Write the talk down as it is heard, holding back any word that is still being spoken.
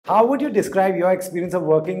How would you describe your experience of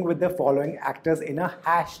working with the following actors in a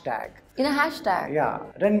hashtag? In a hashtag? Yeah.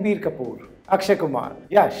 Ranbir Kapoor, Akshay Kumar,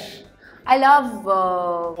 Yash. I love...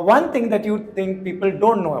 One thing that you think people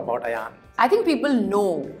don't know about Ayan. I think people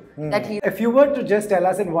know that he... If you were to just tell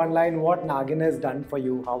us in one line what Nagin has done for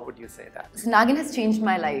you, how would you say that? Nagin has changed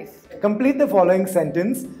my life. Complete the following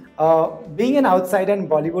sentence. Being an outsider in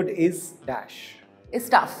Bollywood is dash. It's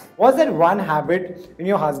tough. Was there one habit in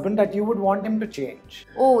your husband that you would want him to change?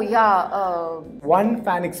 Oh, yeah. One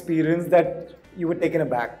fan experience that you were taken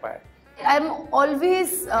aback by? I'm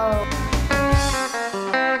always...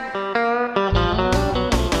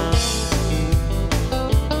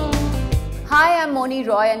 Hi, I'm Mouni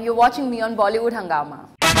and you're watching me on Bollywood Hungama.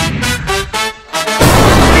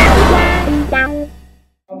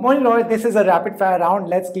 Mouni, this is a rapid fire round.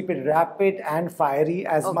 Let's keep it rapid and fiery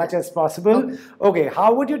as much as possible. Okay,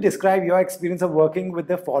 how would you describe your experience of working with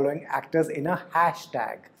the following actors in a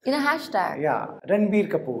hashtag? In a hashtag? Yeah. Ranbir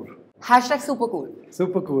Kapoor. Hashtag super cool.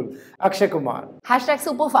 Super cool. Akshay Kumar. Hashtag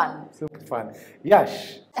super fun. Super fun.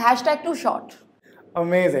 Yash. Hashtag too short.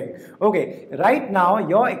 Amazing. Okay, right now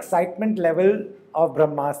your excitement level of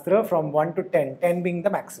Brahmastra from 1 to 10, 10 being the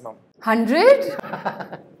maximum. 100?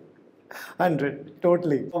 100,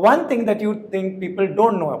 totally. One thing that you think people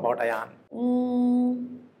don't know about Ayan?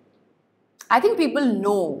 I think people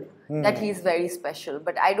know that he's very special,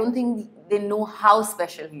 but I don't think they know how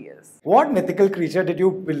special he is. What mythical creature did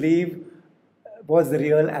you believe was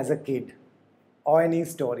real as a kid? Or any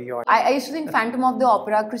story? Or I used to think Phantom of the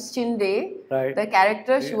Opera, Christian Day, the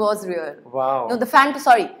character, she was real. Wow. No, the Phantom,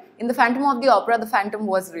 sorry. In the Phantom of the Opera, the Phantom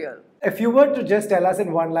was real. If you were to just tell us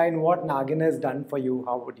in one line what Nagin has done for you,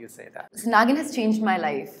 how would you say that? Nagin has changed my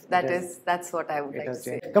life. That's what I would like to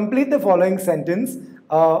say. Complete the following sentence.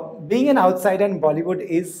 Being an outsider in Bollywood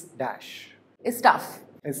is dash. It's tough.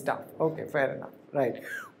 It's tough. Okay, fair enough. Right.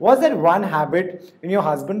 Was there one habit in your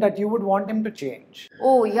husband that you would want him to change?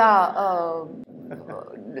 Oh, yeah.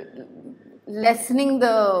 Lessening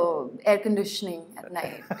the air conditioning at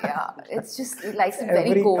night. Yeah. It's just, he likes it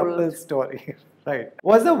very cold. Every couple's story. Right.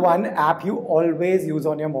 Was there one app you always use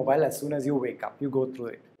on your mobile as soon as you wake up? You go through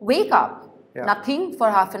it. Wake up? Yeah. Nothing for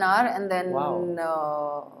half an hour and then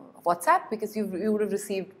WhatsApp, because you would have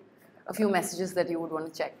received a few messages that you would want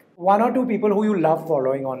to check. One or two people who you love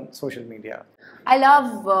following on social media? I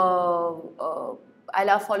love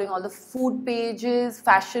following all the food pages,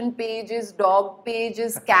 fashion pages, dog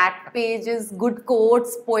pages, cat pages, good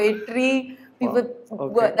quotes, poetry, people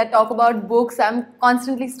that talk about books. I'm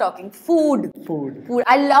constantly stalking. Food.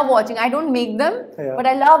 I love watching. I don't make them, but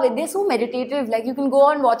I love it. They're so meditative. Like you can go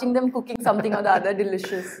on watching them cooking something or the other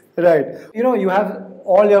delicious. Right. You know, you have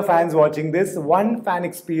all your fans watching this. One fan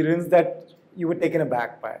experience that you were taken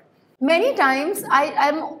aback by? Many times,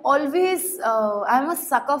 I'm always, I'm a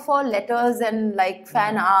sucker for letters and like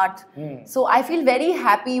fan art. So I feel very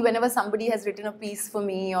happy whenever somebody has written a piece for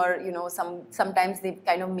me, or, you know, sometimes they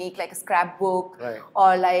kind of make like a scrapbook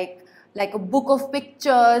or like a book of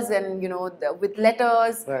pictures and, you know, with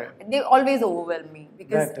letters. They always overwhelm me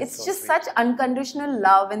because it's just such unconditional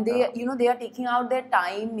love, and they, you know, they are taking out their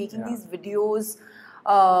time making these videos.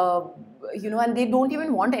 You know, and they don't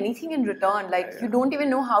even want anything in return. Like you don't even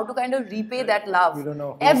know how to kind of repay that love. You don't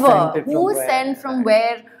know who sent from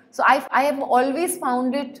where. So I have always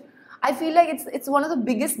found it. I feel like it's one of the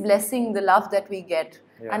biggest blessings, the love that we get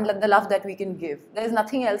and the love that we can give. There is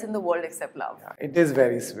nothing else in the world except love. It is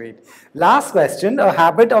very sweet. Last question: a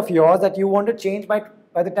habit of yours that you want to change by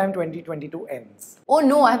the time 2022 ends? Oh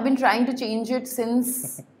no, I've been trying to change it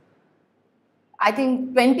since. I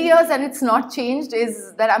think 20 years and it's not changed,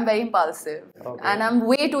 is that I'm very impulsive and I'm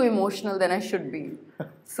way too emotional than I should be.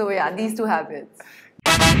 So yeah, these two habits.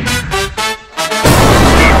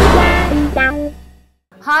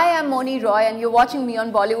 Hi, I'm Mouni and you're watching me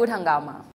on Bollywood Hungama.